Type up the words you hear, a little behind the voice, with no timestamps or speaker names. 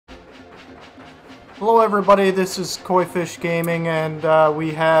Hello everybody, this is Koi Fish Gaming, and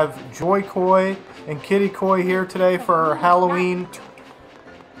we have Coi and Kitty Coi here today for Halloween,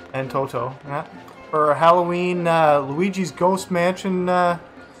 and Toto, yeah, for Halloween Luigi's Ghost Mansion. We're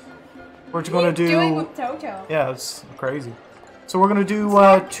going to do... doing with Toto? Yeah, it's crazy. So we're going to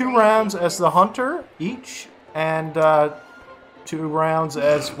do 2 rounds as the hunter each, and 2 rounds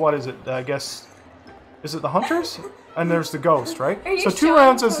as, what is it, I guess, is it the hunters? And there's the ghost, right? So 2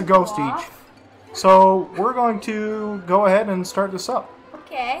 rounds as the ghost each. So we're going to go ahead and start this up.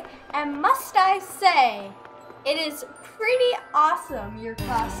 Okay, and must I say, it is pretty awesome, your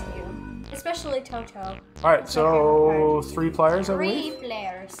costume. Especially Toto. Alright, so 3 players, I believe? 3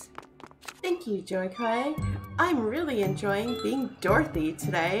 players. Thank you, Coi. I'm really enjoying being Dorothy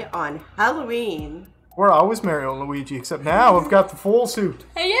today on Halloween. We're always Mario and Luigi, except now we've got the full suit.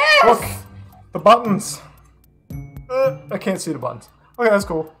 Yes! Look! The buttons! I can't see the buttons. Okay, that's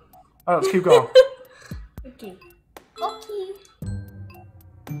cool. Alright, let's keep going. Okay. Okay.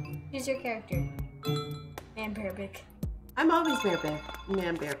 Who's your character? Man Bear Pig. I'm always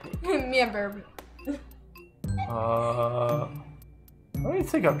Man Bear Pig. Man Bear Pig. I don't even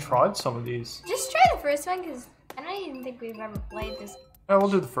think I've tried some of these. Just try the first one, because I don't even think we've ever played this. Yeah, we'll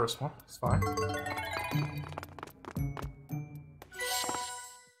do the first one. It's fine.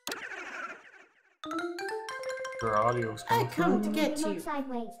 Your audio's I coming come through. to get you.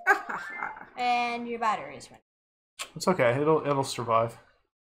 Sideways. And your battery's running. It's okay. It'll survive.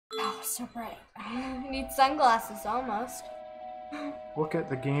 Oh, so bright. I need sunglasses almost. Look at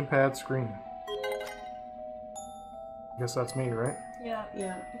the gamepad screen. I guess that's me, right? Yeah.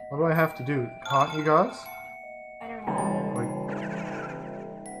 Yeah. What do I have to do? Haunt you guys? I don't know. Like,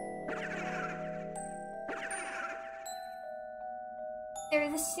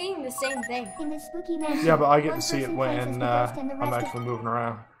 They're seeing the same thing. In the spooky mansion, yeah, but I get to one see it person plays as when the ghost and the I'm rest actually moving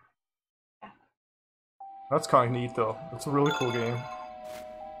around. That's kind of neat, though. It's a really cool game.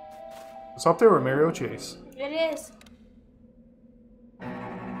 It's up there with Mario Chase. It is.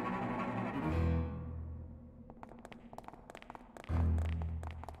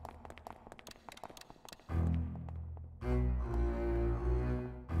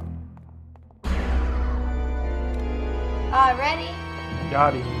 Ready?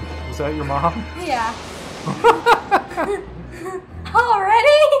 Gotti. Is that your mom? Yeah.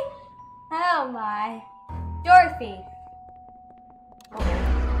 Already? Oh my. Dorothy.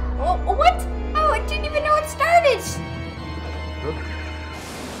 Oh, what? Oh, I didn't even know it started. Good.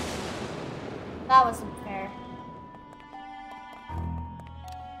 That wasn't fair.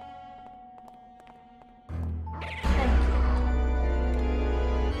 Thank you.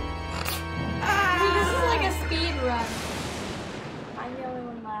 This is like a speed run. I'm the only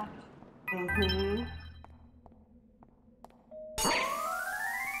one left. Mm-hmm.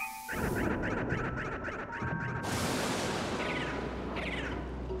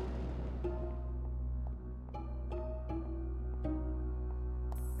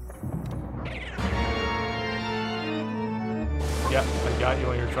 Yeah, I got you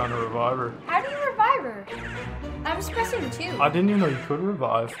when you're trying to revive her. How do you revive her? I was pressing 2. I didn't even know you could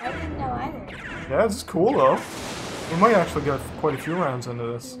revive. I didn't know either. Yeah, this is cool, though. We might actually get quite a few rounds into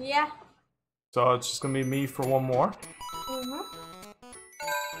this. Yeah. So it's just gonna be me for one more. Mm-hmm.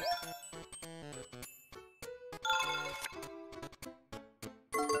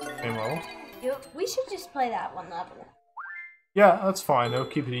 Same level. We should just play that one level. Yeah, that's fine. They'll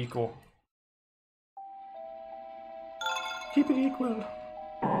keep it equal. Keep it equal.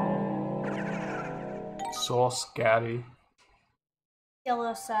 So scatty.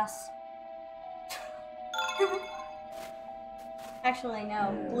 Yellow sus. Actually,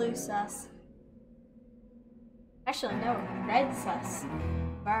 no. Blue sus. Actually, no. Red sus.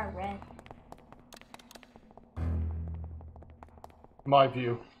 Bar red. My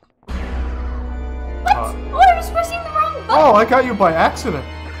view. What? Oh, I was pressing the wrong button! Oh, I got you by accident.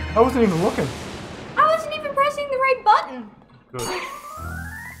 I wasn't even looking. I wasn't even pressing the right button! Good.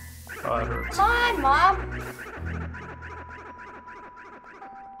 Oh, that hurts. Come on, Mom!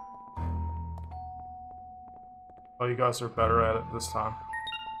 Oh, you guys are better at it this time.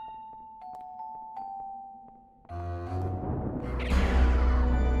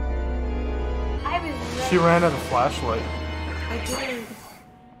 I was ready. She ran out of flashlight. I did.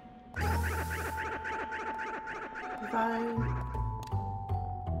 Fine.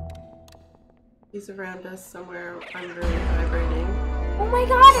 He's around us somewhere. I'm really vibrating. Oh my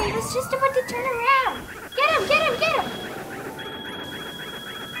god, I was just about to turn around! Get him, get him, get him!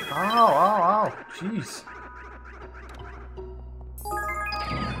 Ow, ow, ow. Jeez.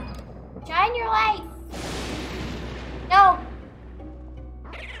 Shine your light! No!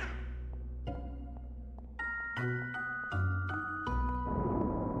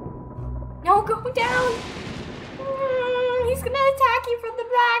 No, go down. He's gonna attack you from the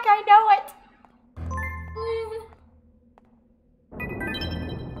back. I know it.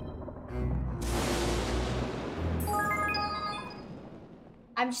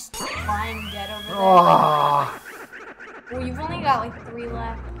 I'm just lying dead over there. Oh. Well, you've only got like 3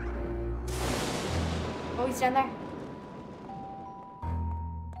 left. Oh, he's down there.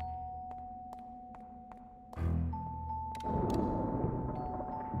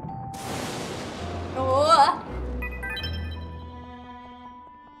 Oh.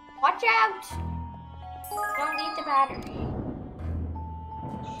 Watch out! Don't need the battery.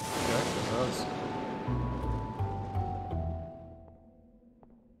 Yeah, it does.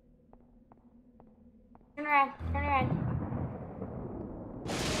 Turn around, turn around.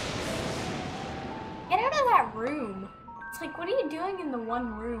 Get out of that room. It's like, what are you doing in the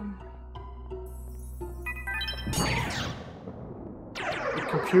one room? The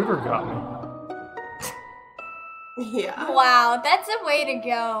computer got me. Yeah. Wow, that's a way to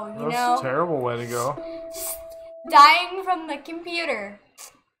go, you know? That's a terrible way to go. Dying from the computer.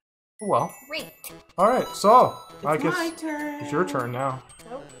 Oh, well. Great. Alright, so, I It's guess my turn. it's your turn now.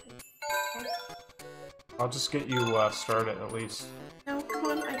 Nope. I'll just get you started at least. No, come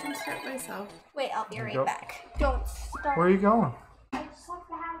on, I can start myself. Wait, I'll be right Go. back. Don't start. Where are you going? I just have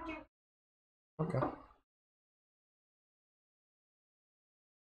to have you. Okay.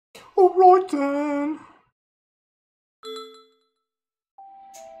 Alright then.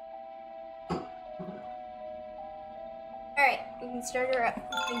 Alright, we can start her up.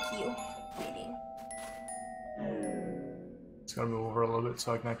 Thank you. Waiting. Just gotta move over a little bit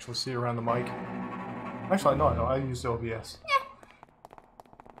so I can actually see around the mic. Actually, no, I used OBS. Yeah.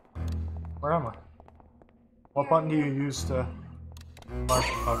 Where am I? What button do you use to...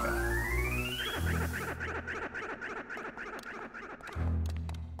 Okay.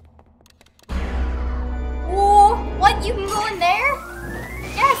 Whoa! What? You can go in there?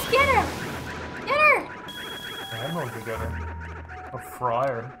 Yes, get her! Get her! I'm going to get her. A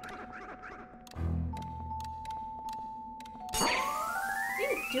fryer. What are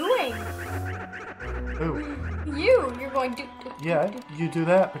you doing? Ooh. You're going to... Yeah, you do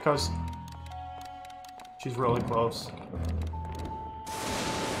that because... she's really close.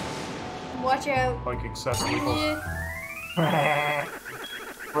 Watch out. Like excessively close. Yeah.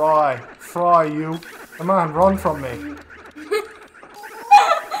 Fry you. Come on, run from me. Look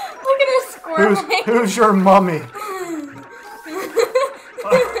at her squirming. Who's your mummy?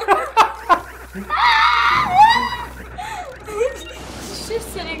 She's just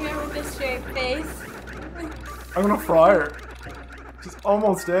sitting there with a straight face. I'm gonna fry her. She's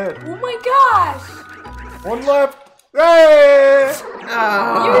almost dead. Oh my gosh! One left. Hey!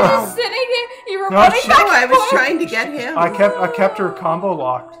 Oh. You were just sitting there. You were No, running she- back No, I and was forth. trying to get him. I kept her combo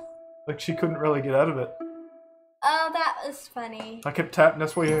locked. Like she couldn't really get out of it. Oh, that was funny. I kept tapping.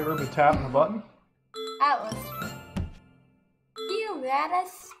 That's why you heard me tapping the button. That was funny. You got a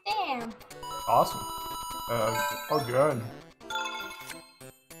stamp. Awesome. Oh good.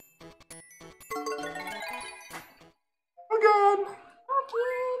 Again.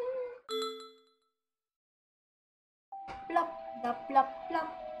 Blop, blop, blop, blop.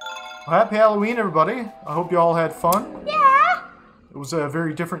 Well, happy Halloween, everybody. I hope you all had fun. Yeah! It was a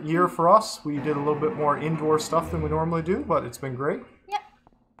very different year for us. We did a little bit more indoor stuff than we normally do, but it's been great. Yep.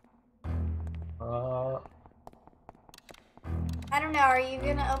 I don't know, are you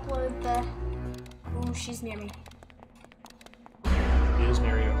gonna upload the... Ooh, she's near me. He is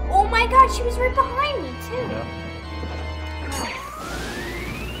near you. Oh my god, she was right behind me, too. Yeah.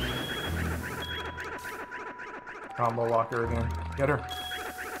 Combo locker again. Get her.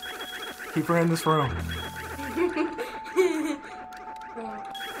 Keep her in this room. Oh,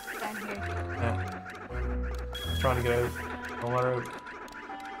 down here. Yeah. She's trying to get out. Don't let her out.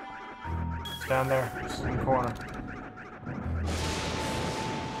 Stand there. Just in the corner.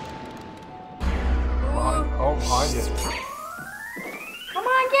 Behind, oh, behind you. Come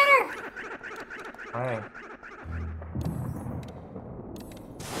on, get her! Man.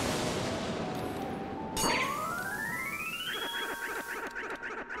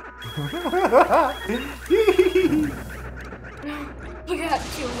 You got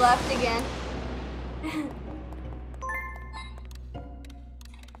 2 left again.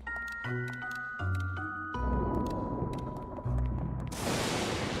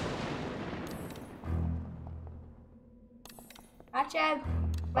 Watch out.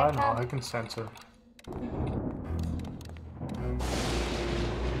 I know, I can sense her.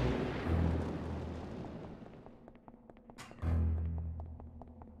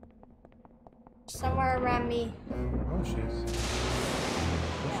 Somewhere around me. Oh, she is.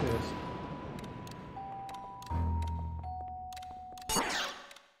 There she is.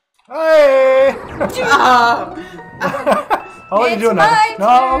 Hey! I'll let you do another. No,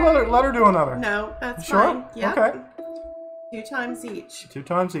 I'll let her do another. No, that's sure? fine. Yep. Okay. 2 times each. 2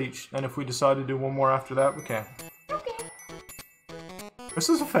 times each. And if we decide to do one more after that, we can. Okay. This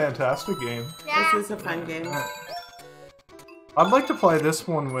is a fantastic game. Yeah. This is a fun game. I'd like to play this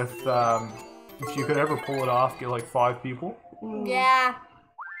one with, if you could ever pull it off, get like 5 people. Yeah.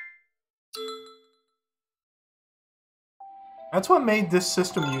 That's what made this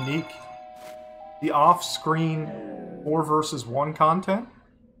system unique. The off-screen 4 versus 1 content.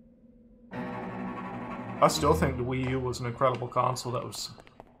 I still think the Wii U was an incredible console that was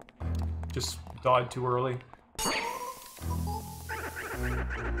just died too early.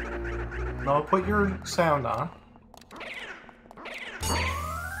 No, put your sound on.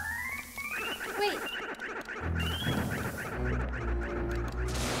 Wait.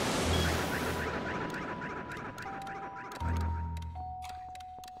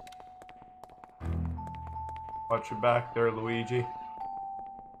 Watch your back there, Luigi.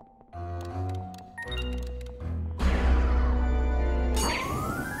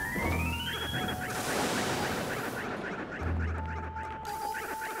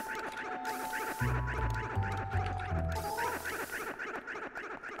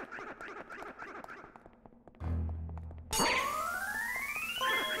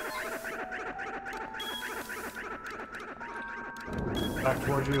 Back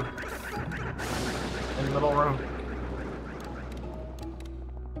towards you. In the middle room.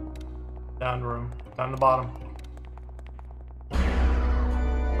 Down room. Down the bottom.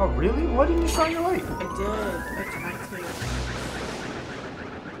 Oh, really? Why didn't you shine your light? I did. I tried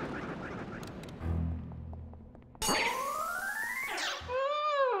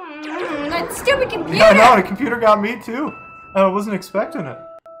to. That stupid computer. Yeah, I know. The computer got me too. I wasn't expecting it.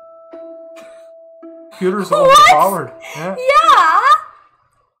 Computer's overpowered. Yeah. Yeah.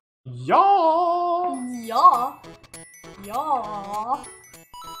 Y'all. Yeah. Yeah.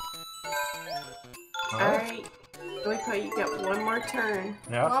 Alright. Coi, you get one more turn.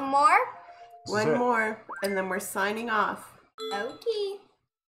 Yeah. One more? One more, and then we're signing off. Okay.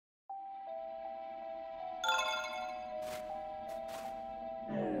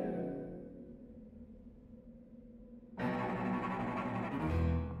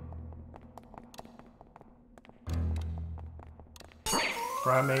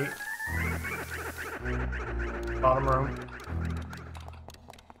 Primate. Bottom room.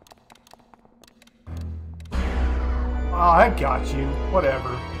 Oh, I got you.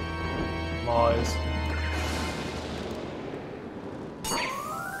 Whatever. Lies.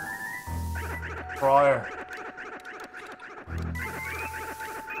 Fryer.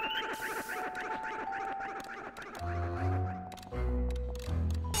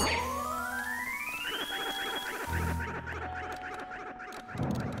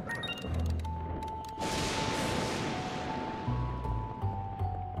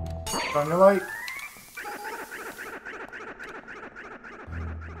 Turn your light.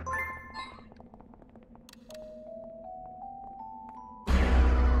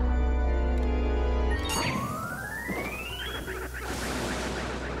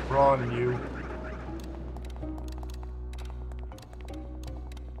 Run, you.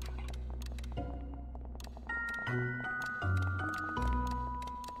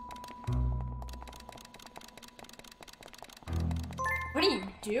 What are you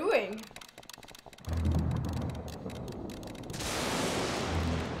doing?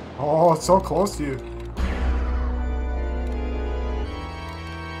 Oh, it's so close to you.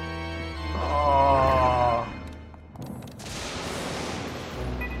 Oh.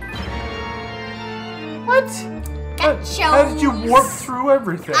 What? Gotcha. How did you warp through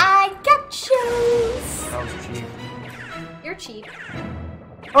everything? I got shoes. That was cheap. You're cheap.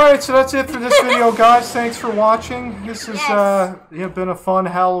 Alright, so that's it for this video, guys. Thanks for watching. This has Yes. been a fun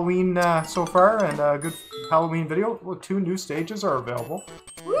Halloween so far, and a good Halloween video. Well, 2 new stages are available.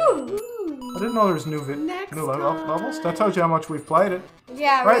 Woo. I didn't know there's new Next levels. That tells you how much we've played it.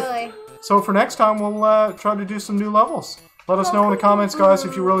 Yeah, Right. really. So for next time, we'll try to do some new levels. Let us know in the comments, guys,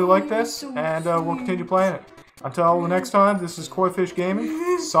 if you really like this, and we'll continue playing it. Until the next time, this is Koi Fish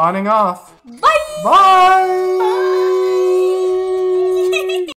Gaming, signing off. Bye. Bye!